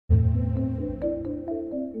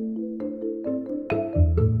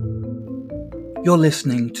You're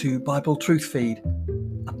listening to Bible Truth Feed,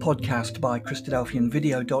 a podcast by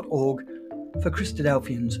Christadelphianvideo.org for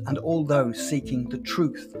Christadelphians and all those seeking the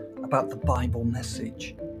truth about the Bible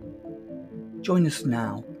message. Join us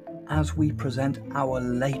now as we present our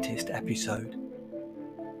latest episode.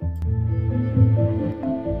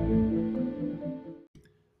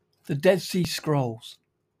 The Dead Sea Scrolls.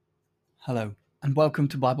 Hello, and welcome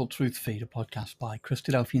to Bible Truth Feed, a podcast by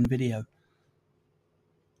Christadelphian Video.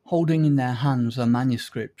 Holding in their hands a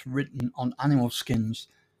manuscript written on animal skins,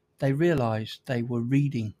 they realized they were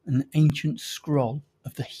reading an ancient scroll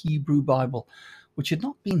of the Hebrew Bible, which had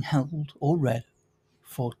not been held or read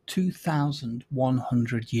for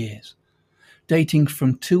 2,100 years. Dating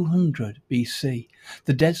from 200 BC,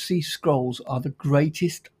 the Dead Sea Scrolls are the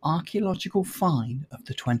greatest archaeological find of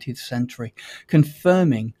the 20th century,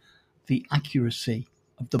 confirming the accuracy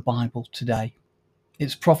of the Bible today.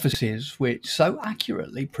 Its prophecies, which so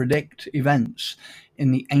accurately predict events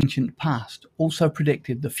in the ancient past, also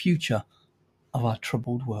predicted the future of our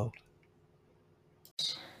troubled world.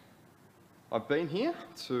 I've been here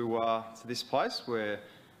to this place where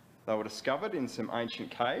they were discovered in some ancient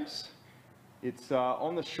caves. It's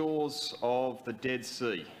on the shores of the Dead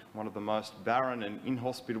Sea, one of the most barren and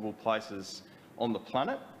inhospitable places on the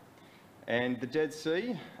planet. And the Dead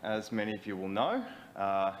Sea, as many of you will know,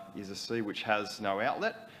 is a sea which has no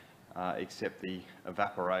outlet except the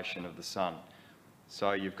evaporation of the sun.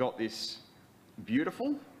 So you've got this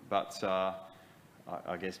beautiful but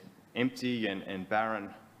I guess empty and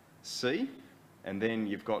barren sea, and then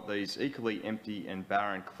you've got these equally empty and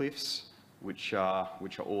barren cliffs which are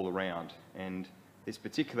all around. And this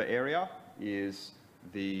particular area is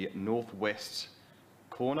the northwest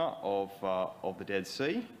corner of the Dead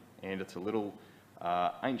Sea, and it's a little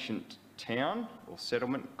ancient town or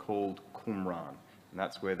settlement called Qumran, and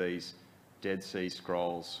that's where these Dead Sea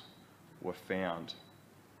Scrolls were found.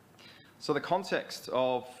 So the context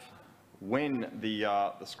of when the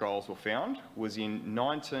scrolls were found was in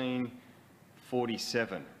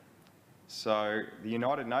 1947. So the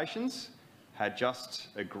United Nations had just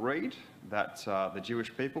agreed that the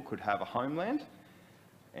Jewish people could have a homeland,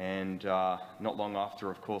 and not long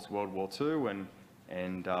after, of course, World War II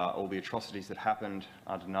and all the atrocities that happened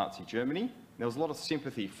under Nazi Germany, there was a lot of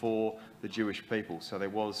sympathy for the Jewish people. So there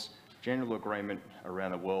was general agreement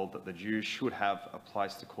around the world that the Jews should have a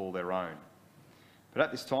place to call their own. But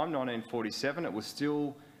at this time, 1947, it was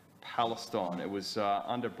still Palestine. It was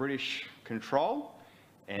under British control,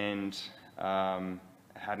 and it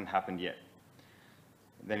hadn't happened yet.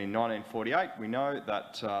 Then in 1948, we know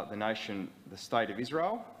that the State of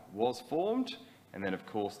Israel was formed, and then of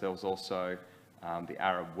course there was also the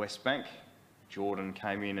Arab West Bank. Jordan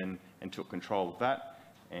came in and took control of that,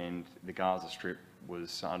 and the Gaza Strip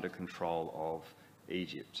was under control of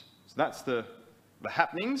Egypt. So that's the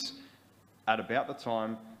happenings at about the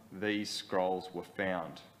time these scrolls were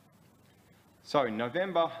found. So in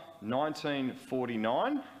November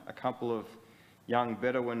 1949, a couple of young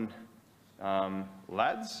Bedouin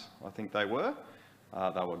lads, I think they were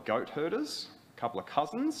goat herders, a couple of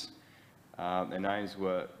cousins. Their names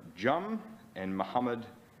were Jum and Muhammad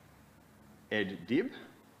Ed Dib,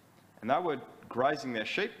 and they were grazing their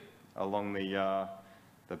sheep along the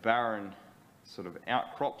barren sort of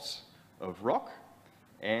outcrops of rock,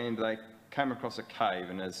 and they came across a cave,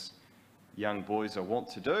 and as young boys are wont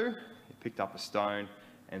to do, he picked up a stone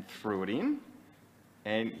and threw it in,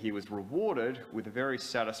 and he was rewarded with a very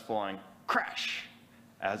satisfying crash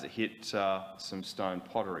as it hit some stone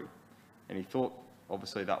pottery. And he thought,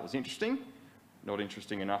 obviously, that was interesting. Not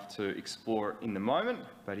interesting enough to explore it in the moment,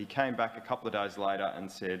 but he came back a couple of days later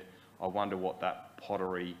and said, I wonder what that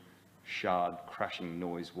pottery shard crashing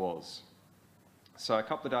noise was. So a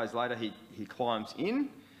couple of days later, he climbs in,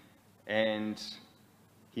 and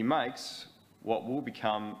he makes what will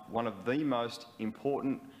become one of the most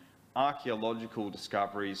important archaeological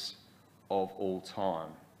discoveries of all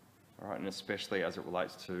time, all right, and especially as it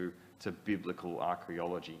relates to biblical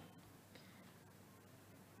archaeology.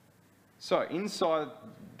 So inside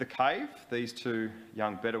the cave, these two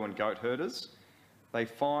young Bedouin goat herders, they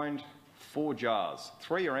find 4 jars.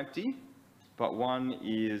 3 are empty, but one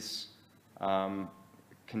is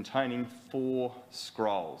containing 4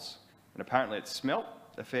 scrolls. And apparently it smelt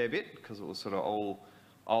a fair bit because it was sort of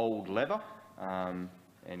old leather, and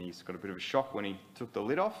he's got a bit of a shock when he took the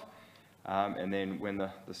lid off. And then when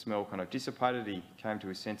the smell kind of dissipated, he came to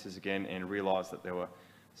his senses again and realised that there were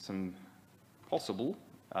some possible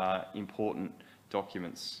important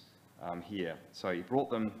documents here. So he brought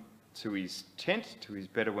them to his tent, to his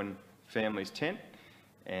Bedouin family's tent,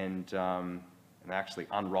 and they actually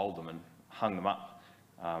unrolled them and hung them up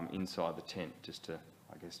inside the tent just to,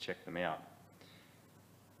 I guess, check them out.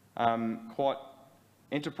 Quite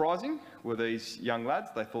enterprising were these young lads.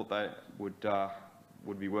 They thought they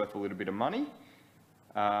would be worth a little bit of money.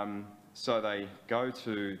 So they go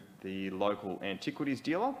to the local antiquities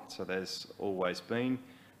dealer. So there's always been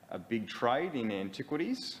a big trade in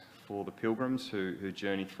antiquities for the pilgrims who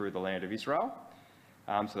journey through the land of Israel.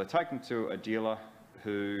 So they take them to a dealer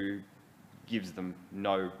who gives them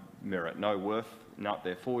no merit, no worth. No,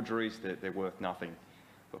 they're forgeries, they're worth nothing.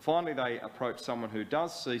 But finally they approach someone who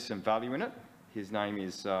does see some value in it. His name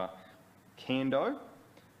is Kando,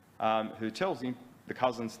 who tells him, the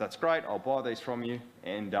cousins, that's great, I'll buy these from you,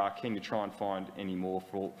 and can you try and find any more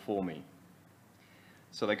for me?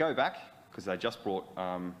 So they go back, because they just brought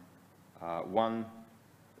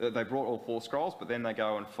they brought all 4 scrolls, but then they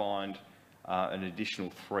go and find an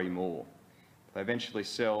additional 3 more. They eventually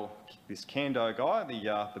sell this Kando guy,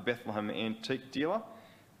 the Bethlehem antique dealer.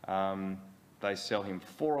 They sell him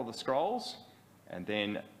 4 of the scrolls, and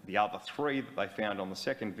then the other 3 that they found on the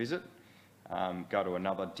second visit go to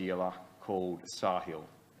another dealer called Sahil,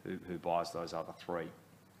 who buys those other 3. And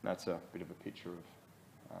that's a bit of a picture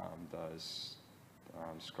of those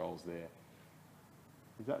scrolls there.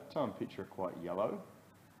 Is that picture quite yellow?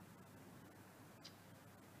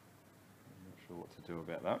 I'm not sure what to do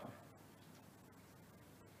about that.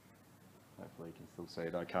 Hopefully you can still see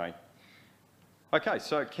it okay. Okay,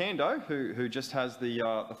 so Kando, who just has the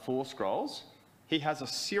 4 scrolls, he has a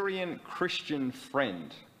Syrian Christian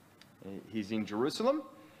friend. He's in Jerusalem,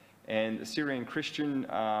 and the Syrian Christian,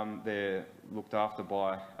 they're looked after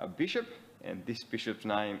by a bishop, and this bishop's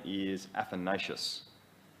name is Athanasius.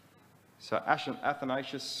 So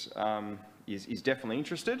Athanasius is definitely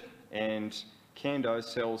interested, and Kando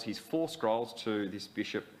sells his 4 scrolls to this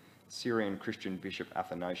bishop, Syrian Christian Bishop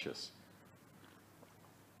Athanasius.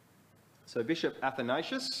 So Bishop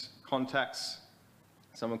Athanasius contacts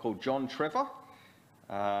someone called John Trevor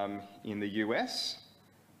in the US,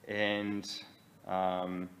 and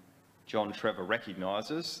John Trevor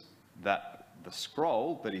recognises that the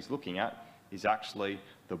scroll that he's looking at is actually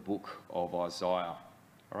the book of Isaiah.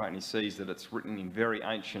 All right, and he sees that it's written in very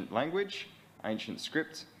ancient language, ancient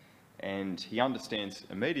script, and he understands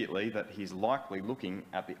immediately that he's likely looking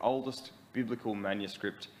at the oldest biblical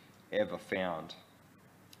manuscript ever found.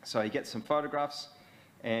 So he gets some photographs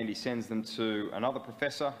and he sends them to another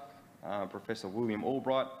professor, Professor William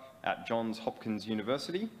Albright at Johns Hopkins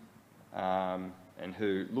University, and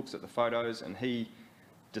who looks at the photos, and he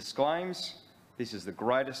disclaims this is the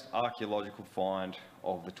greatest archaeological find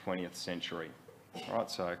of the 20th century. All right,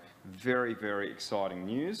 so very, very exciting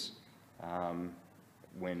news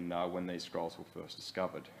when these scrolls were first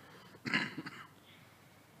discovered.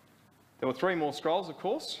 There were 3 more scrolls, of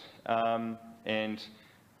course, and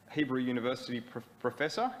Hebrew University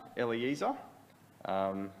professor Eliezer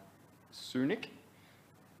Sunik,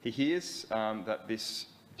 he hears that this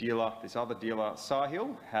other dealer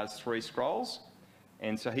Sahil has 3 scrolls,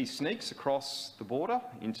 and so he sneaks across the border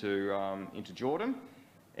into Jordan,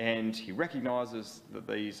 and he recognises that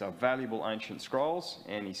these are valuable ancient scrolls,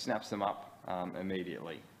 and he snaps them up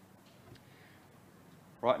immediately.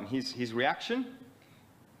 Right, and his reaction: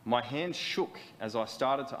 my hands shook as I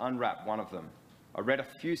started to unwrap one of them. I read a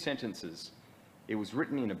few sentences. It was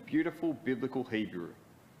written in a beautiful biblical Hebrew.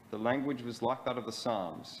 The language was like that of the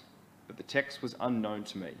Psalms, but the text was unknown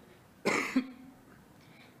to me.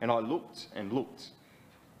 And I looked and looked,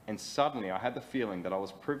 and suddenly I had the feeling that I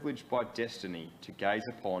was privileged by destiny to gaze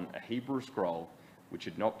upon a Hebrew scroll which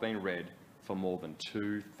had not been read for more than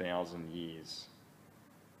 2,000 years.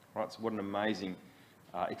 Right, so what an amazing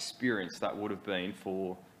experience that would have been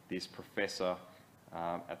for this professor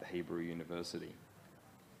at the Hebrew University.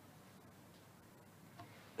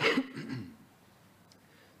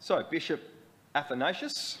 So Bishop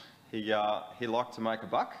Athanasius, he liked to make a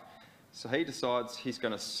buck, so he decides he's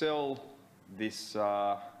going to sell these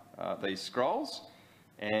scrolls,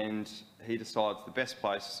 and he decides the best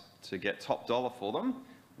place to get top dollar for them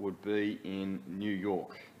would be in New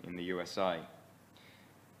York, in the USA.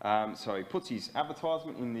 So he puts his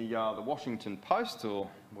advertisement in the Washington Post, or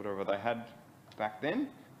whatever they had back then,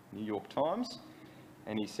 New York Times,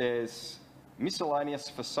 and he says, miscellaneous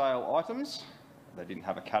for sale items. They didn't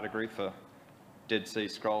have a category for Dead Sea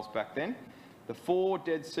Scrolls back then. The 4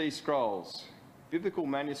 Dead Sea Scrolls, biblical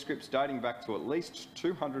manuscripts dating back to at least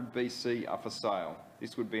 200 BC, are for sale.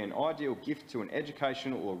 This would be an ideal gift to an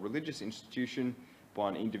educational or religious institution by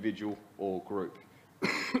an individual or group.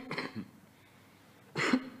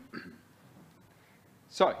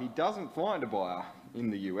 So he doesn't find a buyer in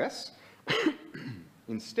the US.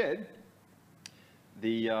 Instead,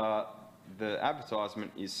 the the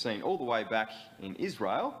advertisement is seen all the way back in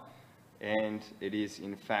Israel, and it is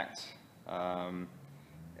in fact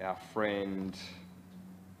our friend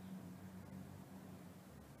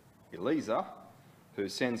Eliezer who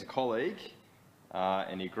sends a colleague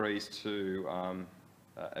and he agrees to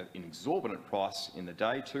an exorbitant price in the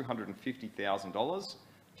day, $250,000,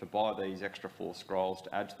 to buy these extra 4 scrolls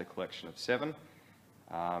to add to the collection of 7.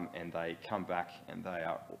 And they come back and they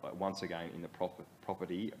are once again in the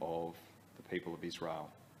property of the people of Israel.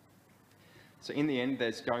 So in the end,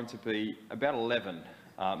 there's going to be about 11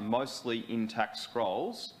 mostly intact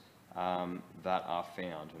scrolls that are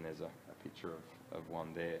found, and there's a picture of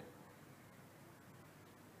one there.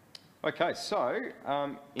 Okay, so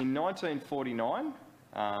in 1949,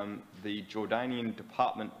 the Jordanian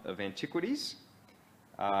Department of Antiquities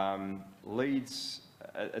leads,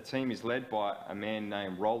 a team is led by a man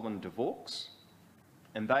named Roland de Vaux,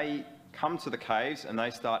 and they come to the caves and they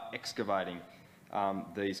start excavating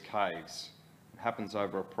these caves. It happens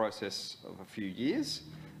over a process of a few years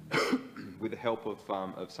with the help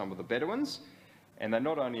of some of the Bedouins. And they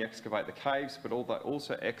not only excavate the caves, but they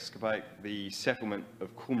also excavate the settlement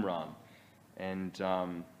of Qumran. And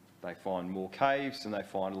they find more caves, and they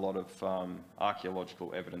find a lot of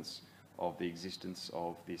archaeological evidence of the existence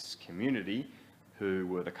of this community who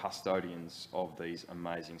were the custodians of these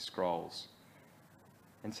amazing scrolls.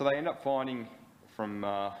 And so they end up finding, from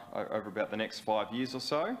over about the next 5 years or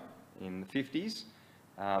so, in the 50s,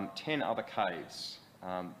 10 other caves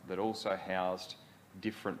that also housed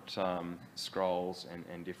different scrolls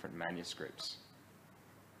and different manuscripts.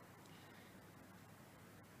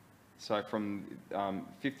 So from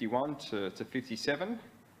 51 to 57,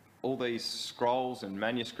 all these scrolls and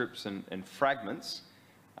manuscripts and fragments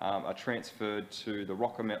are transferred to the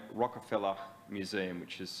Rockefeller Museum,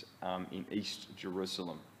 which is in East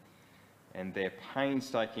Jerusalem. And they're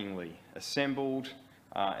painstakingly assembled,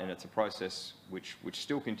 and it's a process which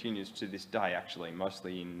still continues to this day, actually,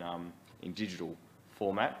 mostly in digital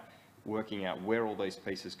format, working out where all these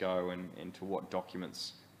pieces go and to what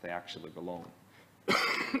documents they actually belong.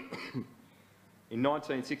 In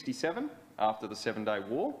 1967, after the 7-Day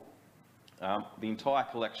War, the entire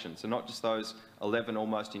collection, so not just those 11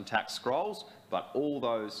 almost intact scrolls, but all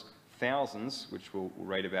those thousands, which we'll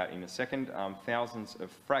read about in a second, thousands of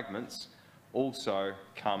fragments also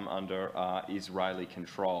come under Israeli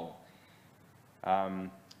control.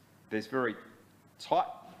 There's very tight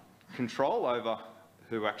control over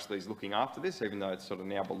who actually is looking after this, even though it sort of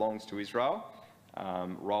now belongs to Israel.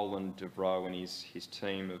 Roland de Vaux and his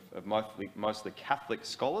team of mostly Catholic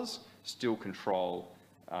scholars still control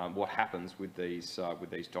what happens with these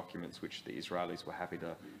documents, which the Israelis were happy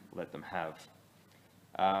to let them have.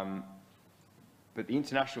 But the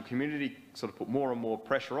international community sort of put more and more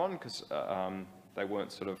pressure on, because they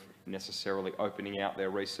weren't sort of necessarily opening out their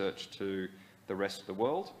research to the rest of the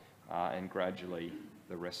world, and gradually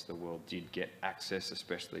the rest of the world did get access,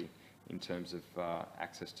 especially in terms of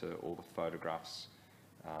access to all the photographs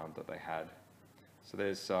that they had. So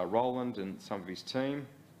there's Roland and some of his team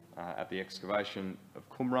at the excavation of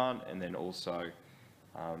Qumran, and then also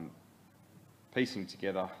piecing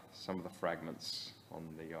together some of the fragments on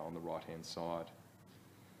the right-hand side.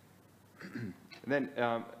 And then,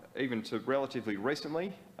 even to relatively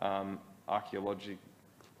recently, archaeological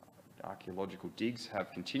digs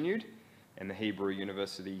have continued, and the Hebrew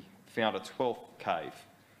University found a 12th cave.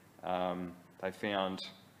 They found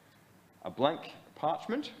a blank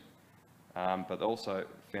parchment, but they also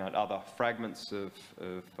found other fragments of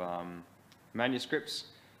manuscripts,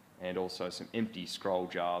 and also some empty scroll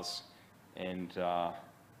jars, and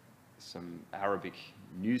some Arabic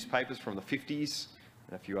newspapers from the 50s,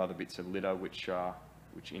 and a few other bits of litter which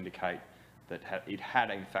indicate that it had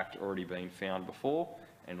in fact already been found before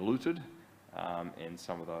and looted, and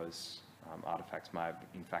some of those artefacts may have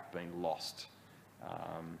in fact been lost,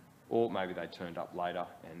 or maybe they turned up later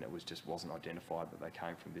and it wasn't identified that they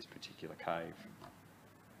came from this particular cave.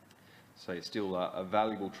 So it's still a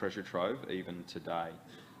valuable treasure trove even today.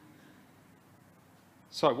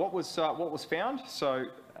 So what was found? So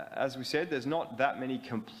as we said, there's not that many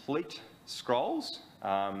complete scrolls.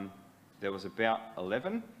 There was about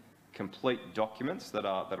 11 complete documents that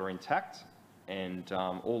are intact, and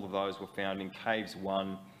all of those were found in Caves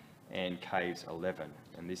 1 and Caves 11,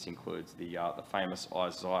 and this includes the famous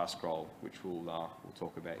Isaiah scroll, which we'll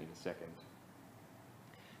talk about in a second,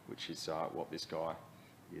 which is what this guy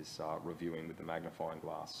is reviewing with the magnifying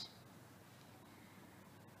glass.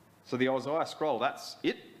 So the Isaiah scroll, that's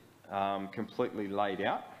it, completely laid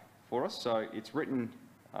out for us. So it's written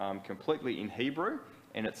completely in Hebrew,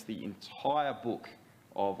 and it's the entire book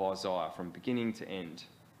of Isaiah from beginning to end.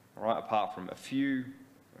 All right, apart from a few,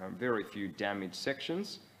 very few damaged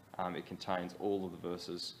sections, it contains all of the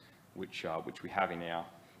verses which we have in our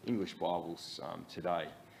English Bibles today.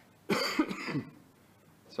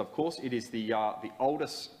 So, of course, it is the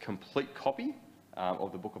oldest complete copy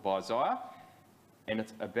of the book of Isaiah, and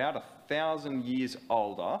it's about 1,000 years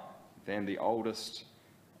older than the oldest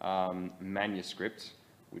manuscript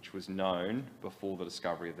which was known before the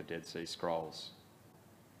discovery of the Dead Sea Scrolls.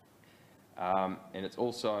 And it's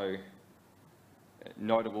also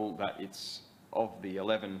notable that it's, of the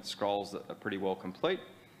 11 scrolls that are pretty well complete,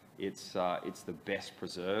 it's the best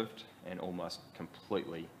preserved and almost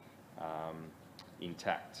completely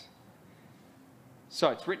intact. So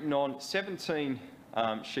it's written on 17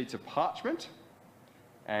 sheets of parchment,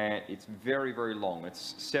 and it's very, very long.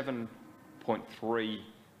 It's 7.3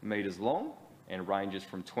 metres long and ranges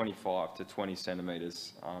from 25 to 20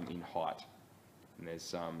 centimetres in height. And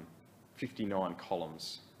there's 59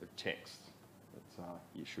 columns of text that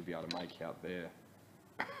you should be able to make out there.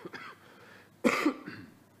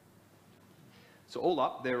 So all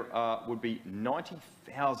up, there would be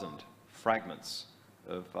 90,000 fragments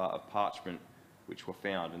of parchment which were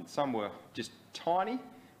found, and some were just tiny,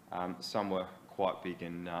 some were quite big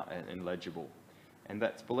and legible. And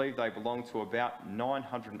that's believed they belong to about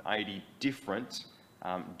 980 different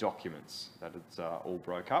documents that it's all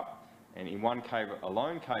broke up. And in one cave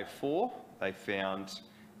alone, Cave 4, they found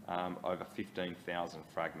over 15,000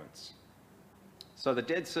 fragments. So the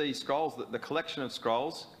Dead Sea Scrolls, the collection of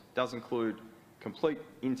scrolls, does include complete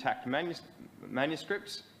intact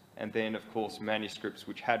manuscripts, and then, of course, manuscripts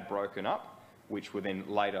which had broken up, which were then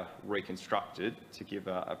later reconstructed to give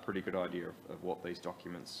a pretty good idea of what these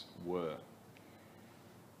documents were.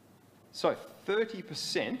 So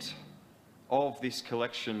 30% of this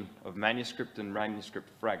collection of manuscript and manuscript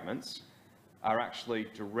fragments are actually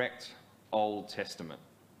direct Old Testament.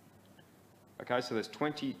 Okay, so there's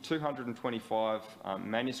 225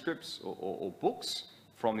 manuscripts or books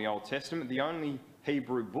from the Old Testament. The only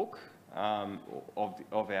Hebrew book of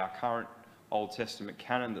our current Old Testament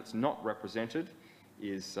canon that's not represented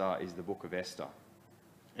is the book of Esther.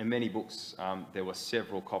 In many books, there were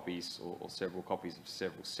several copies or several copies of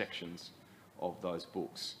several sections of those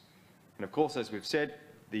books. And of course, as we've said,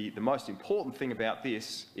 the most important thing about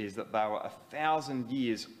this is that they were 1,000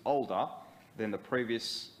 years older than the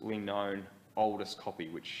previously known oldest copy,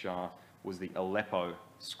 which was the Aleppo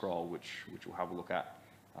scroll, which we'll have a look at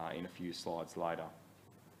in a few slides later.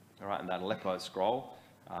 All right, and that Aleppo scroll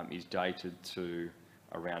is dated to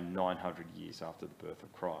around 900 years after the birth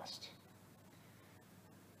of Christ.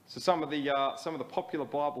 So some of the popular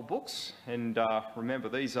Bible books, and remember,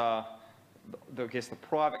 these are, I guess, the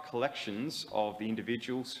private collections of the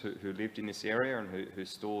individuals who lived in this area and who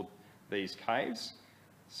stored these caves.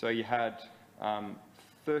 So you had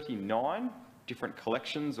 39 different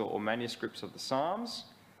collections or manuscripts of the Psalms,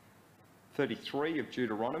 33 of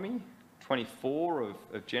Deuteronomy, 24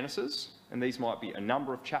 of Genesis, and these might be a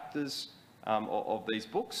number of chapters of these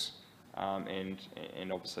books, and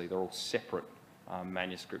obviously they're all separate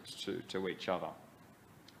manuscripts to each other.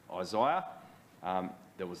 Isaiah,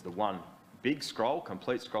 there was the one big scroll,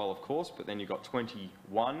 complete scroll of course, but then you've got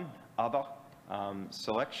 21 other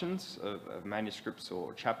selections of manuscripts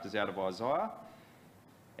or chapters out of Isaiah.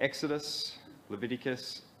 Exodus,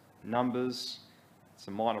 Leviticus, Numbers,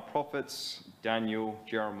 some minor prophets, Daniel,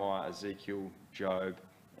 Jeremiah, Ezekiel, Job,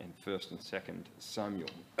 and 1st and 2nd Samuel.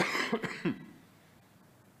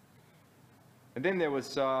 And then there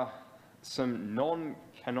was some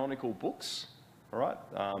non-canonical books, all right?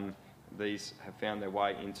 These have found their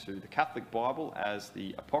way into the Catholic Bible as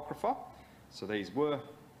the Apocrypha. So these were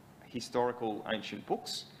historical ancient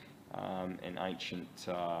books and ancient,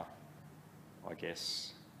 I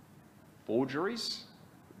guess, forgeries.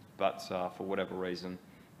 But for whatever reason,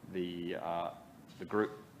 the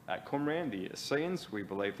group at Qumran, the Essenes, we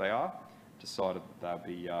believe they are, decided that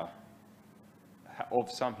they'd be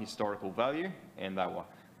of some historical value, and they were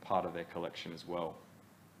part of their collection as well.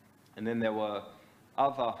 And then there were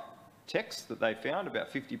other texts that they found.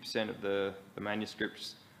 About 50% of the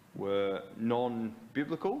manuscripts were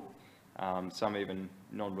non-biblical, some even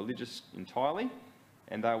non-religious entirely,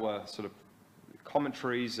 and they were sort of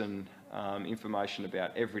commentaries and information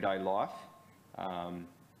about everyday life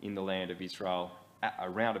in the land of Israel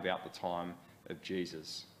around about the time of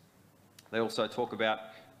Jesus. They also talk about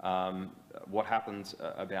what happens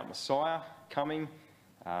about Messiah coming,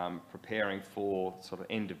 preparing for sort of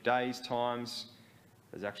end of days times.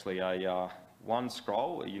 There's actually one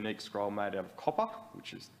scroll, a unique scroll made out of copper,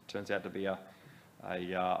 which turns out to be a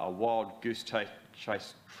wild goose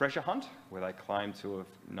chase treasure hunt, where they claim to have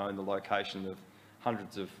known the location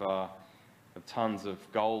hundreds of tons of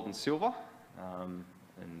gold and silver,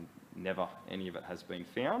 and never any of it has been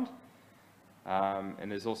found.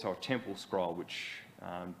 And there's also a temple scroll which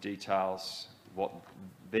details what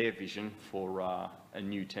their vision for a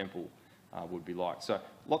new temple would be like. So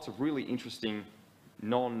lots of really interesting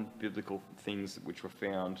non-biblical things which were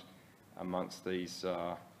found amongst these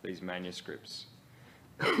manuscripts.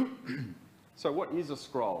 So what is a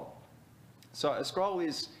scroll? So a scroll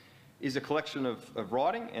is a collection of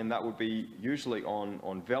writing, and that would be usually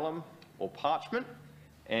on vellum or parchment,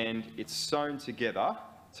 and it's sewn together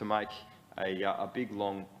to make a big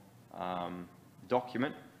long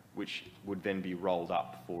document which would then be rolled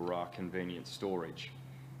up for convenient storage.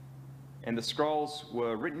 And the scrolls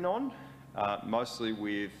were written on mostly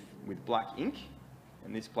with black ink,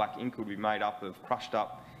 and this black ink would be made up of crushed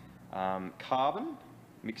up carbon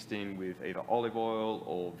mixed in with either olive oil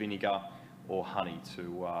or vinegar or honey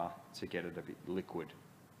to get it a bit liquid.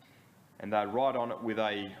 And they'd write on it with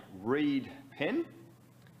a reed pen,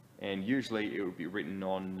 and usually it would be written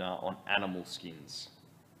on animal skins.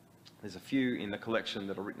 There's a few in the collection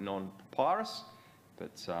that are written on papyrus,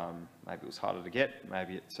 but maybe it was harder to get,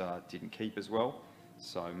 maybe it didn't keep as well,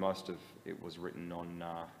 so most of it was written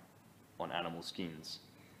on animal skins.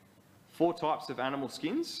 4 types of animal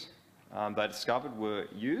skins they discovered were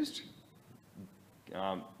used.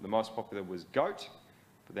 The most popular was goat,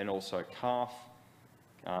 but then also calf,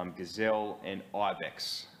 gazelle and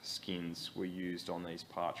ibex skins were used on these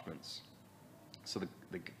parchments. So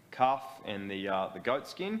the calf and the goat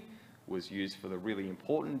skin was used for the really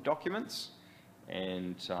important documents,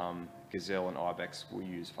 and gazelle and ibex were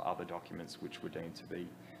used for other documents which were deemed to be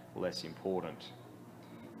less important.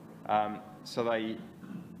 So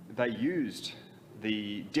they used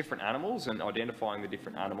the different animals and identifying the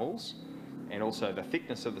different animals, and also the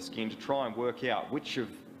thickness of the skin, to try and work out which of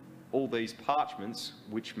all these parchments,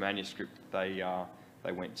 which manuscript they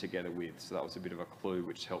went together with. So that was a bit of a clue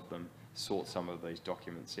which helped them sort some of these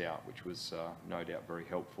documents out, which was no doubt very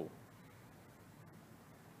helpful.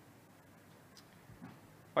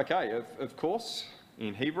 Okay, of course,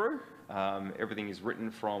 in Hebrew, everything is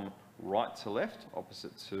written from right to left,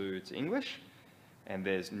 opposite to English, and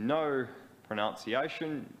there's no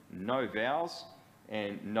pronunciation, no vowels,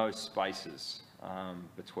 and no spaces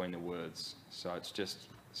between the words. So it's just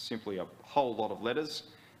simply a whole lot of letters,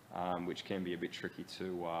 which can be a bit tricky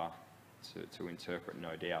to interpret,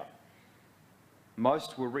 no doubt.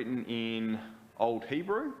 Most were written in Old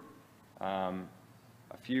Hebrew.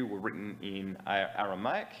 A few were written in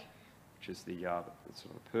Aramaic, which is the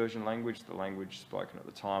sort of Persian language, the language spoken at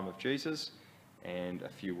the time of Jesus, and a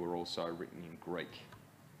few were also written in Greek.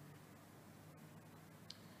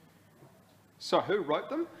 So who wrote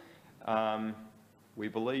them? We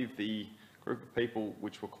believe the group of people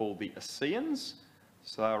which were called the Essenes.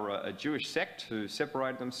 So they were a Jewish sect who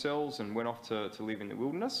separated themselves and went off to live in the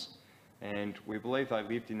wilderness, and we believe they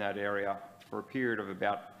lived in that area for a period of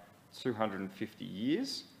about 250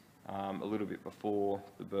 years, a little bit before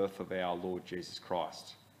the birth of our Lord Jesus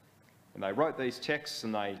Christ. And they wrote these texts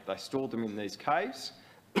and they stored them in these caves.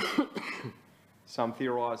 Some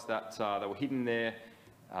theorise that they were hidden there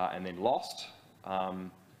and then lost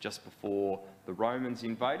just before the Romans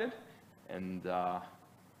invaded, and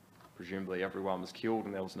presumably everyone was killed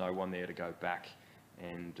and there was no one there to go back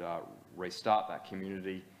and restart that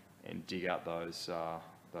community and dig out those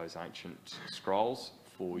ancient scrolls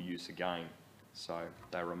for use again. So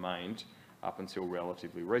they remained up until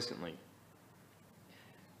relatively recently.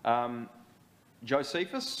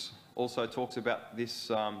 Josephus also talks about this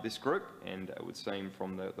group, and it would seem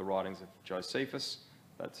from the writings of Josephus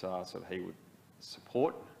that he would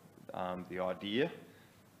support the idea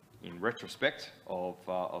in retrospect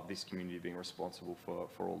of this community being responsible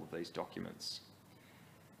for all of these documents.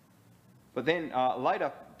 But then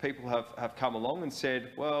later people have come along and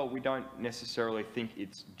said, well, we don't necessarily think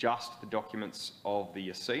it's just the documents of the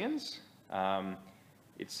Essenes.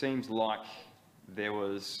 It seems like there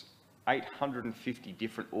was 850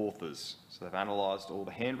 different authors. So they've analysed all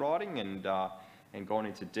the handwriting and gone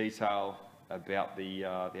into detail about the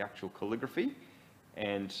actual calligraphy,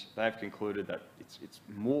 and they've concluded that it's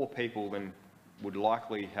more people than would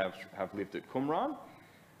likely have lived at Qumran.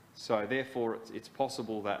 So therefore it's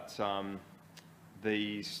possible that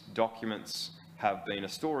these documents have been a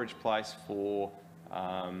storage place for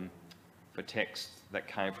texts that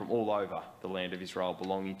came from all over the land of Israel,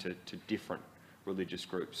 belonging to different religious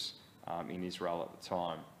groups in Israel at the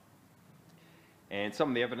time. And some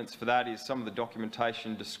of the evidence for that is some of the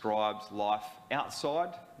documentation describes life outside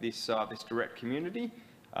this direct community,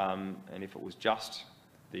 and if it was just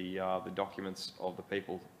the documents of the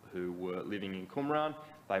people who were living in Qumran,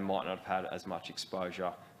 they might not have had as much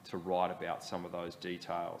exposure to write about some of those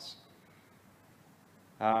details.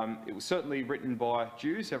 It was certainly written by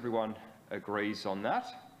Jews, everyone agrees on that.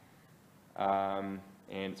 And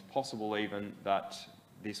it's possible even that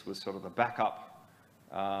this was sort of the backup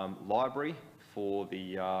library for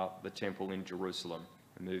the temple in Jerusalem,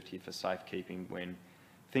 and moved here for safekeeping when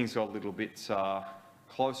things got a little bit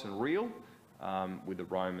close and real with the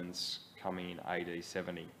Romans coming in AD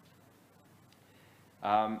 70.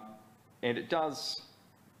 And it does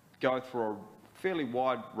go through a fairly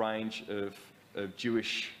wide range of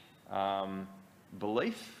Jewish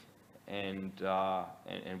belief and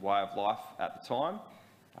way of life at the time,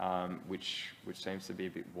 which seems to be a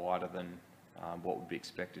bit wider than what would be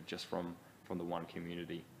expected just from the one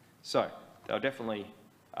community. So there are definitely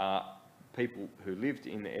people who lived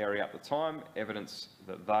in the area at the time, evidence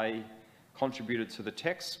that they contributed to the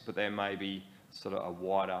text, but there may be sort of a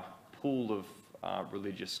wider pool of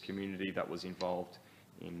religious community that was involved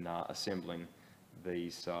in assembling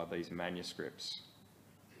these manuscripts.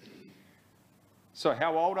 So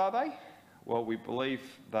how old are they? Well, we believe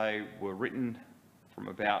they were written from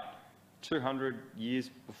about 200 years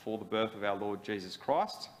before the birth of our Lord Jesus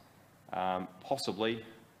Christ, possibly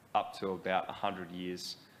up to about 100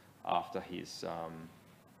 years after his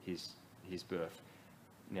birth.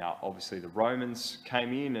 Now, obviously the Romans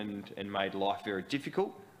came in and made life very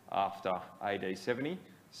difficult after AD 70,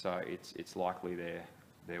 so it's likely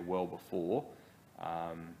they're well before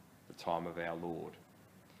the time of our Lord.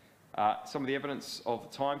 Some of the evidence of the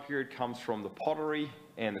time period comes from the pottery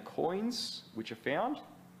and the coins which are found.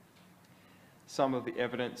 Some of the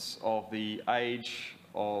evidence of the age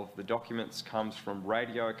of the documents comes from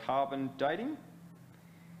radiocarbon dating.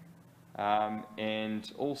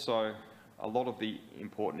 And also a lot of the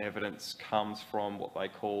important evidence comes from what they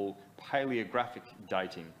call paleographic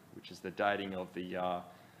dating, which is the dating of the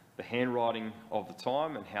handwriting of the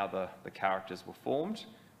time and how the characters were formed,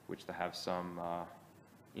 which they have some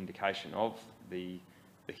indication of the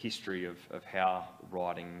history of how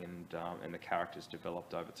writing and the characters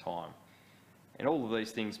developed over time. And all of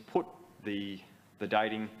these things put the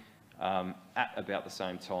dating at about the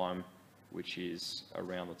same time, which is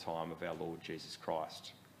around the time of our Lord Jesus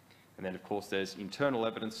Christ. And then, of course, there's internal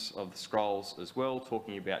evidence of the scrolls as well,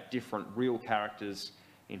 talking about different real characters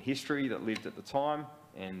in history that lived at the time,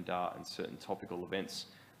 and certain topical events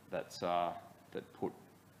that put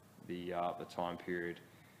the time period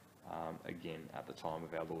again at the time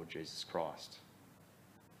of our Lord Jesus Christ.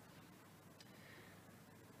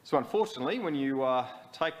 So unfortunately, when you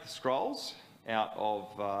take the scrolls out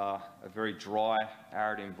of a very dry,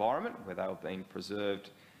 arid environment where they were being preserved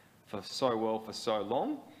for so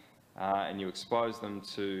long, and you expose them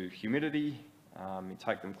to humidity, you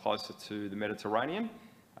take them closer to the Mediterranean,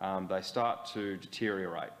 they start to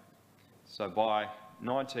deteriorate. So by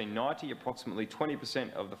 1990, approximately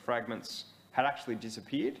 20% of the fragments had actually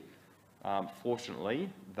disappeared. Fortunately,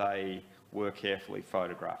 they were carefully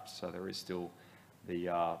photographed, so there is still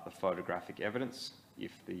the photographic evidence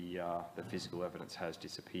if the physical evidence has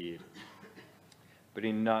disappeared. But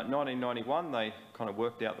in 1991, they kind of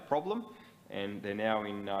worked out the problem, and they're now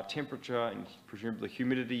in temperature and presumably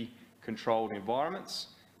humidity controlled environments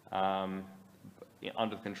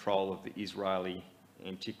under the control of the Israeli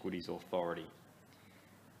Antiquities Authority.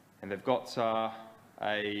 And they've got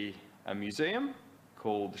a museum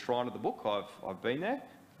called the Shrine of the Book. I've been there.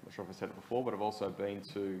 I'm not sure if I said it before, but I've also been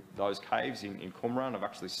to those caves in Qumran. I've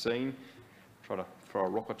actually tried to throw a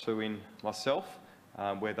rock or two in myself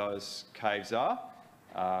where those caves are.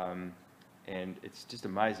 And it's just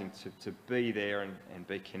amazing to be there and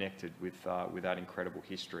be connected with that incredible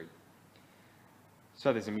history.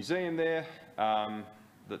 So there's a museum there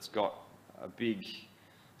that's got a big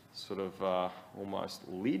sort of almost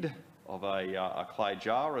lid of a clay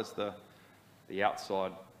jar as the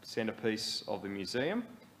outside centrepiece of the museum.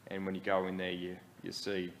 And when you go in there, you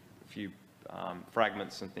see a few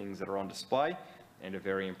fragments and things that are on display, and a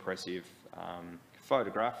very impressive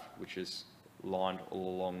photograph, which is lined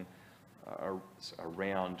all along a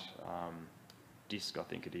round disc, I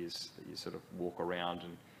think it is, that you sort of walk around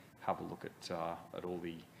and have a look at all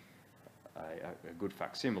a good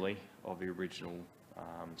facsimile of the original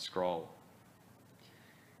scroll.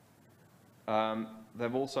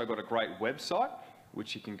 They've also got a great website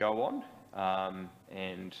which you can go on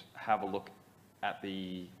and have a look at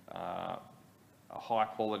the high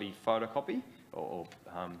quality photocopy or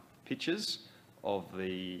pictures of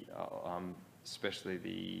especially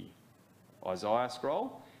the Isaiah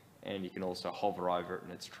scroll, and you can also hover over it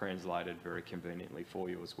and it's translated very conveniently for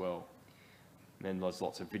you as well. And then there's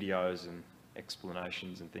lots of videos and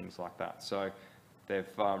explanations and things like that. So they've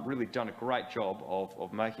really done a great job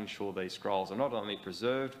of making sure these scrolls are not only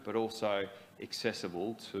preserved, but also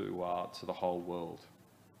accessible to the whole world.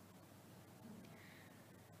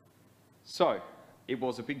 So it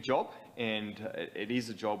was a big job, and it is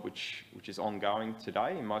a job which is ongoing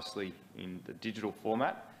today, and mostly in the digital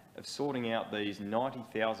format, of sorting out these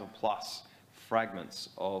 90,000 plus fragments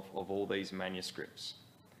of all these manuscripts.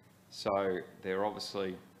 So they're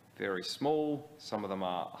obviously very small, some of them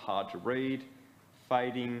are hard to read,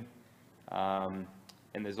 fading, and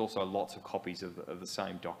there's also lots of copies of the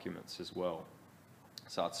same documents as well.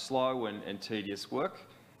 So it's slow and tedious work,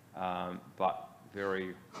 but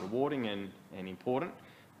very rewarding and important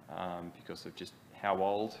because of just how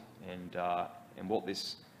old and what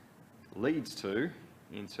this leads to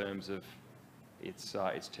in terms of its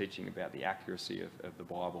teaching about the accuracy of the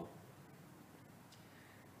Bible.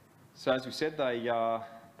 So as we said,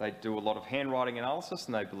 they do a lot of handwriting analysis,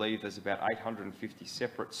 and they believe there's about 850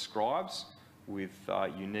 separate scribes with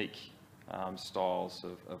unique styles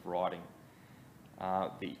of writing.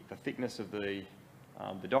 The thickness of the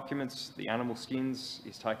documents, the animal skins,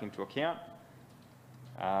 is taken into account.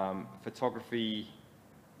 Photography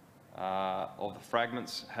of the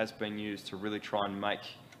fragments has been used to really try and make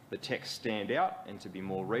the text stand out and to be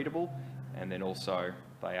more readable, and then also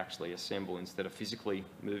they actually assemble, instead of physically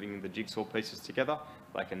moving the jigsaw pieces together,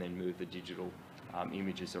 they can then move the digital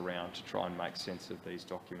images around to try and make sense of these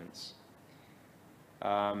documents.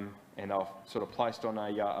 And I've sort of placed on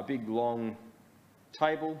a big long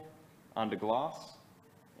table under glass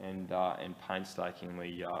and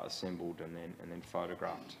painstakingly assembled and then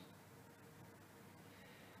photographed.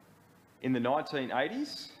 In the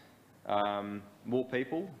 1980s, more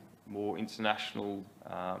people, more international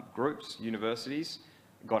groups, universities,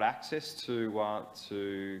 got access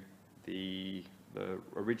to the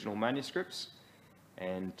original manuscripts,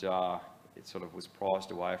 and it sort of was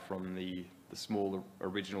prized away from the small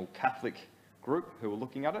original Catholic group who were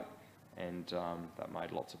looking at it, and that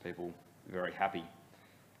made lots of people very happy.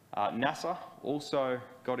 NASA also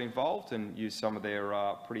got involved and used some of their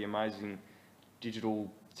pretty amazing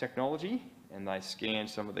digital technology, and they scanned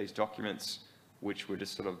some of these documents which were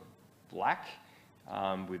just sort of black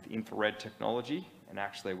with infrared technology, and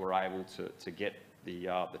actually were able to get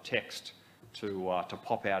the text to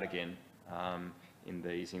pop out again in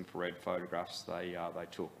these infrared photographs they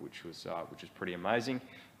took, which was pretty amazing,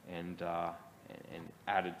 and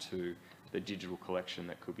added to the digital collection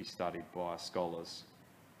that could be studied by scholars.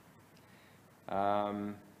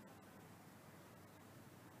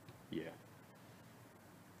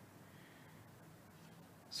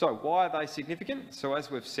 So why are they significant? So as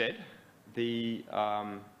we've said, the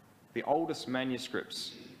oldest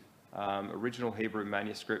manuscripts, original Hebrew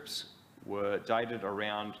manuscripts, were dated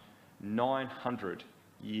around 900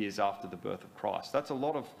 years after the birth of Christ. That's a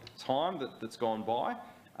lot of time that's gone by,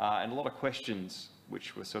 and a lot of questions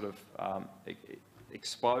which were sort of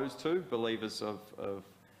exposed to believers of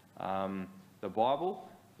the Bible,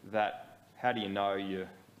 that how do you know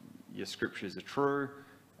your scriptures are true?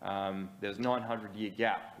 There's a 900-year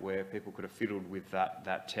gap where people could have fiddled with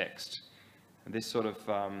that text. And this sort of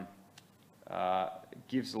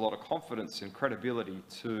gives a lot of confidence and credibility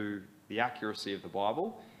to the accuracy of the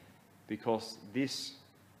Bible, because this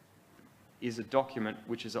is a document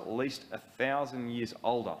which is at least 1,000 years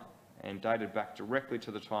older and dated back directly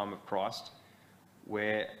to the time of Christ,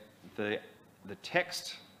 where the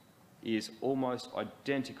text is almost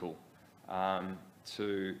identical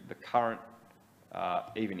to the current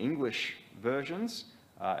even English versions,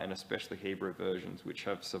 and especially Hebrew versions, which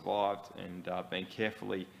have survived and been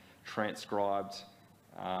carefully transcribed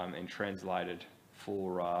and translated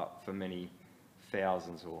for many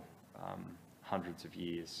thousands or hundreds of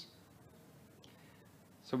years.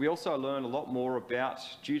 So we also learn a lot more about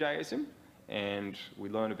Judaism, and we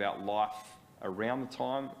learn about life around the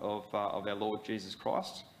time of our Lord Jesus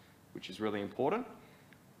Christ, which is really important.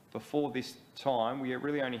 Before this time, we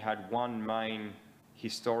really only had one main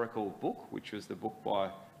historical book, which was the book by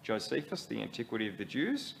Josephus, The Antiquity of the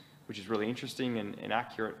Jews, which is really interesting and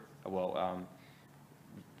accurate, well,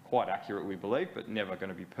 quite accurate we believe, but never going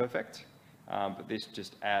to be perfect. But this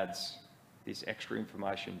just adds, this extra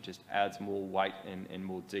information just adds more weight and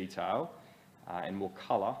more detail and more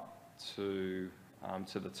colour to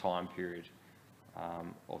the time period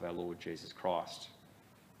of our Lord Jesus Christ.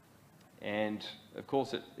 And of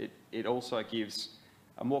course it also gives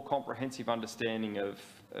a more comprehensive understanding of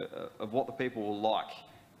what the people were like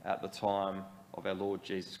at the time of our Lord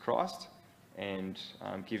Jesus Christ, and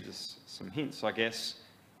gives us some hints, I guess,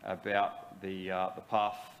 about the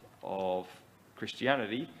path of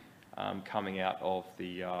Christianity coming out of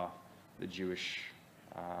the Jewish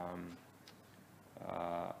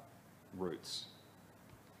roots.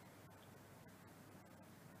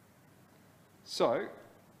 So,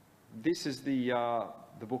 this is the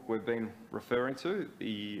book we've been referring to,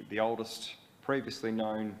 the oldest previously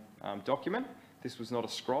known document. This was not a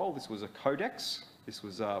scroll, this was a codex. This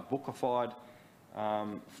was a bookified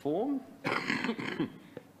form,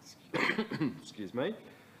 excuse me,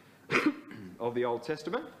 of the Old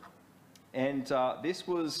Testament. And this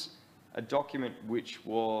was a document which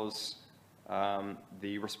was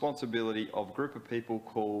the responsibility of a group of people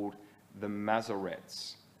called the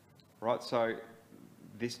Masoretes. Right, so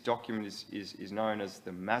this document is known as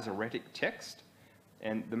the Masoretic text,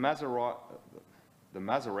 and the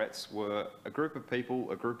Masoretes were a group of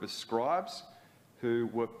people, a group of scribes, who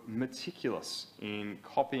were meticulous in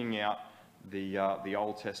copying out the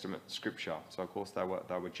Old Testament scripture. So of course they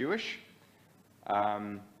were Jewish,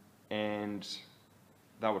 and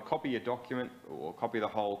they would copy a document or copy the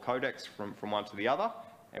whole codex from one to the other,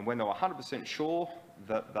 and when they were 100% sure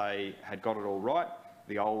that they had got it all right,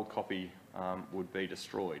 the old copy would be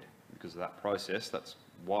destroyed. Because of that process, that's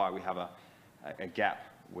why we have a gap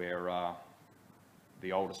where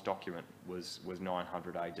the oldest document was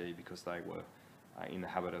 900 AD, because they were in the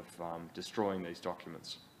habit of destroying these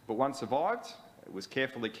documents. But one survived. It was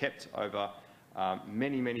carefully kept over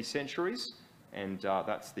many centuries, and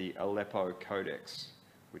that's the Aleppo Codex,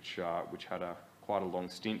 which had quite a long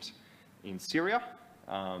stint in Syria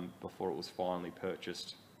before it was finally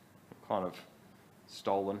purchased, kind of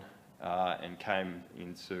stolen, and came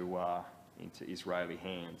into Israeli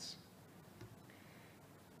hands.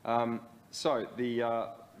 So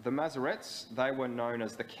the Masoretes, they were known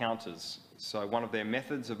as the counters. So one of their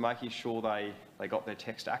methods of making sure they got their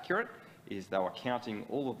text accurate is they were counting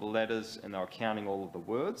all of the letters and they were counting all of the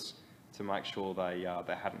words to make sure they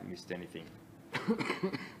hadn't missed anything.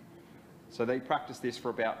 So they practiced this for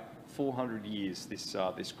about 400 years,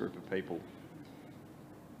 this group of people.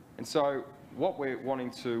 And so what we're wanting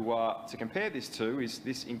to compare this to is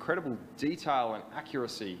this incredible detail and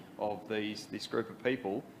accuracy of this group of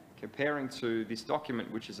people, comparing to this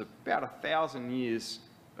document which is about 1,000 years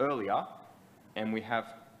earlier, and we have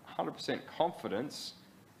 100% confidence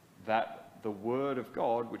that the Word of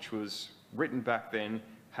God, which was written back then,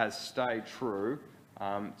 has stayed true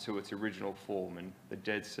to its original form. And the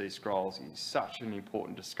Dead Sea Scrolls is such an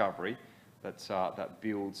important discovery that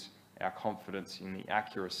builds our confidence in the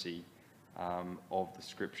accuracy of the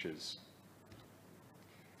Scriptures.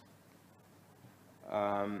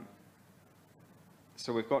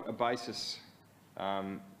 So we've got a basis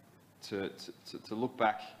to look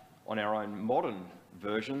back on our own modern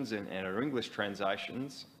versions and our English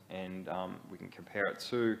translations, and we can compare it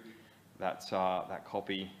to that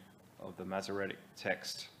copy of the Masoretic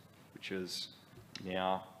text, which is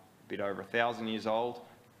now a bit over 1,000 years old,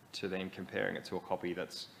 to then comparing it to a copy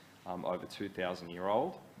that's over 2,000 years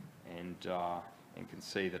old, and can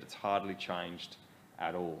see that it's hardly changed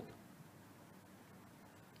at all.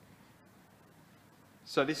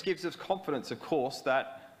 So this gives us confidence, of course,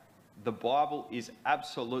 that the Bible is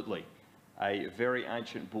absolutely a very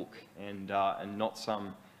ancient book and not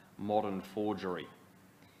some modern forgery.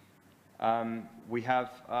 We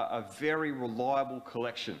have a very reliable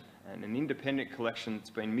collection, and an independent collection that's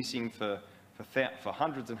been missing for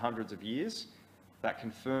hundreds and hundreds of years, that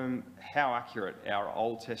confirm how accurate our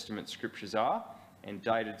Old Testament scriptures are, and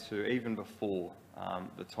dated to even before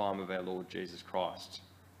the time of our Lord Jesus Christ.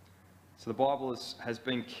 So the Bible has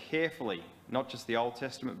been carefully, not just the Old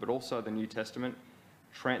Testament, but also the New Testament,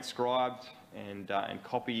 transcribed and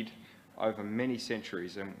copied over many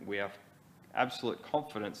centuries, and we have absolute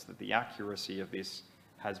confidence that the accuracy of this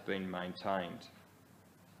has been maintained.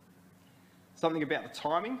 Something about the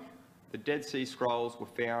timing: the Dead Sea Scrolls were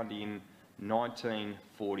found in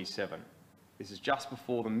 1947. This is just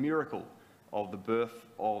before the miracle of the birth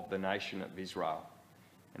of the nation of Israel.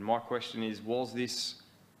 And my question is, was this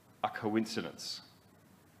a coincidence?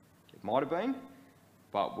 It might have been,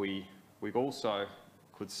 but we also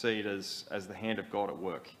could see it as the hand of God at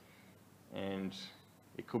work. And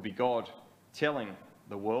it could be God telling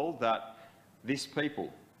the world that this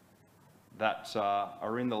people that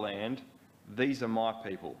are in the land, these are my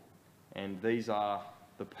people, and these are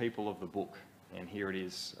the people of the book. And here it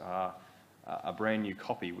is, a brand new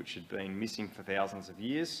copy which had been missing for thousands of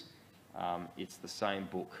years. It's the same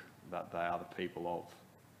book that they are the people of,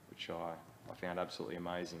 which I found absolutely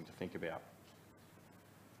amazing to think about.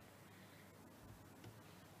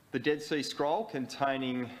 The Dead Sea Scroll,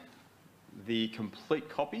 containing the complete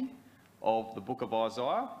copy of the book of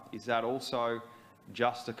Isaiah, is that also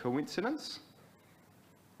just a coincidence?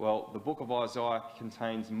 Well, the book of Isaiah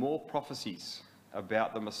contains more prophecies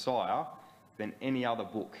about the Messiah than any other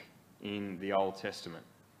book in the Old Testament.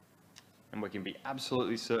 And we can be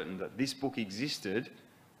absolutely certain that this book existed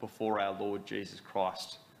before our Lord Jesus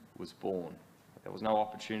Christ was born. There was no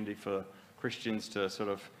opportunity for Christians to sort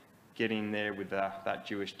of get in there with that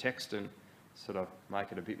Jewish text and sort of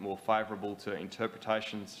make it a bit more favourable to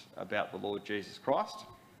interpretations about the Lord Jesus Christ.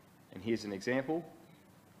 And here's an example.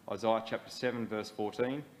 Isaiah chapter 7 verse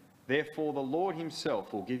 14. Therefore the Lord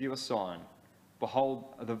himself will give you a sign. Behold,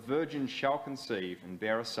 the virgin shall conceive and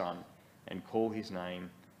bear a son and call his name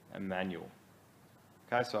Emmanuel.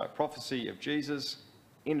 Okay, so a prophecy of Jesus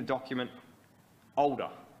in a document older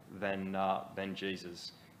than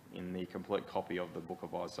Jesus in the complete copy of the book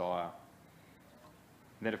of Isaiah.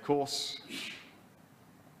 And then, of course,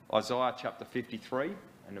 Isaiah chapter 53,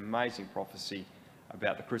 an amazing prophecy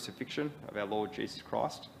about the crucifixion of our Lord Jesus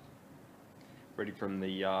Christ. Reading from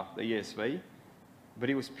the ESV. But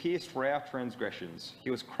he was pierced for our transgressions, he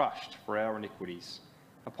was crushed for our iniquities.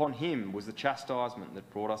 Upon him was the chastisement that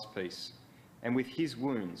brought us peace, and with his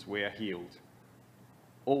wounds we are healed.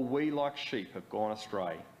 All we like sheep have gone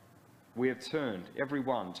astray. We have turned every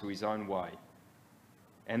one to his own way.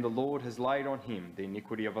 And the Lord has laid on him the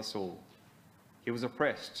iniquity of us all. He was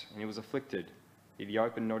oppressed and he was afflicted, yet he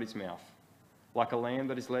opened not his mouth. Like a lamb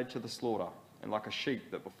that is led to the slaughter, and like a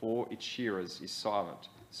sheep that before its shearers is silent,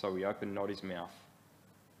 so he opened not his mouth.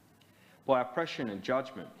 By oppression and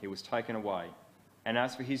judgment he was taken away. And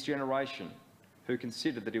as for his generation, who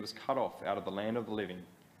considered that he was cut off out of the land of the living,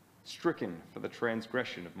 stricken for the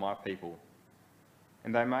transgression of my people.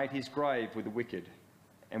 And they made his grave with the wicked,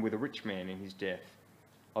 and with a rich man in his death,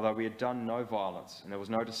 although he had done no violence, and there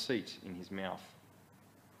was no deceit in his mouth.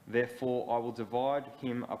 Therefore I will divide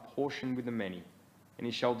him a portion with the many, and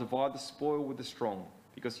he shall divide the spoil with the strong,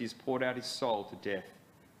 because he has poured out his soul to death,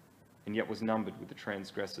 and yet was numbered with the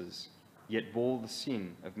transgressors, yet bore the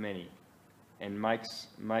sin of many, and makes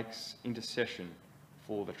intercession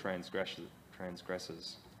for the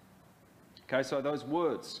transgressors. Okay, so those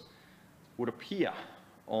words would appear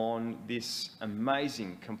on this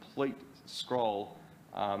amazing, complete scroll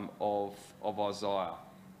of Isaiah,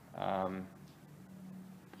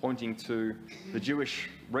 pointing to the Jewish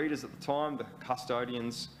readers at the time, the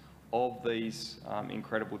custodians of these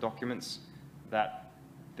incredible documents, that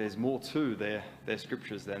there's more to their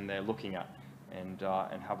scriptures than they're looking at, and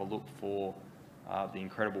have a look for the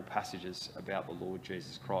incredible passages about the Lord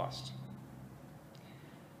Jesus Christ.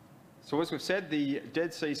 So as we've said, the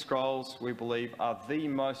Dead Sea Scrolls, we believe, are the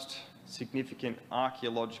most significant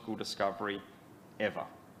archaeological discovery ever,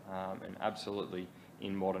 and absolutely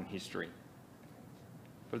in modern history.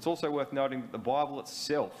 But it's also worth noting that the Bible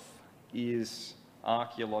itself is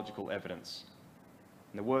archaeological evidence.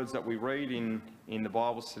 And the words that we read in the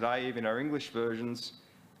Bibles today, even our English versions,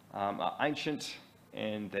 are ancient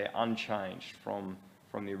and they're unchanged from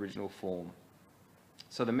the original form.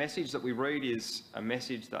 So the message that we read is a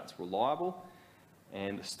message that's reliable,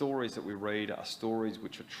 and the stories that we read are stories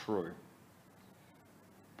which are true.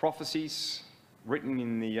 Prophecies written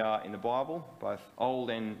in the Bible, both Old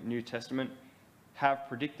and New Testament, have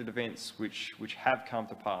predicted events which have come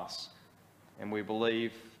to pass. And we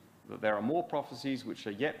believe that there are more prophecies which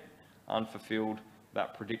are yet unfulfilled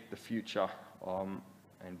that predict the future and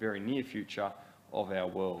very near future of our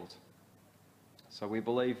world. So we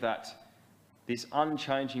believe that this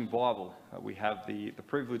unchanging Bible that we have the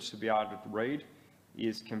privilege to be able to read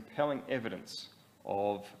is compelling evidence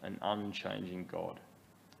of an unchanging God.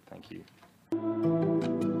 Thank you.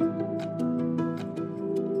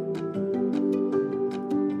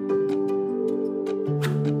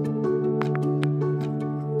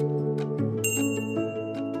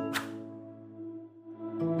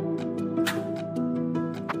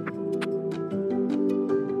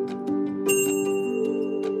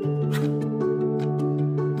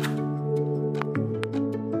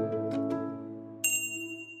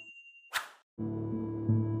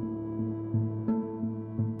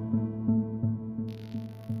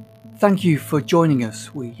 Thank you for joining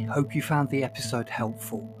us. We hope you found the episode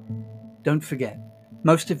helpful. Don't forget,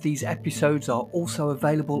 most of these episodes are also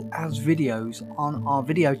available as videos on our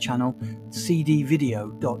video channel,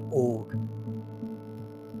 cdvideo.org.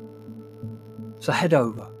 So head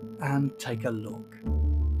over and take a look.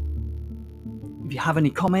 If you have any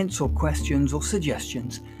comments or questions or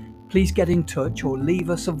suggestions, please get in touch or leave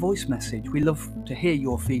us a voice message. We love to hear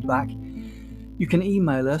your feedback. You can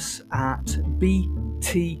email us at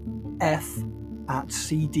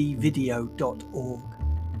btf@cdvideo.org.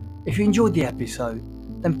 If you enjoyed the episode,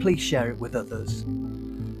 then please share it with others.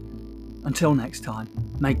 Until next time.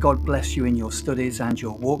 May God bless you in your studies and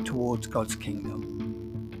your walk towards God's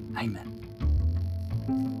kingdom. Amen.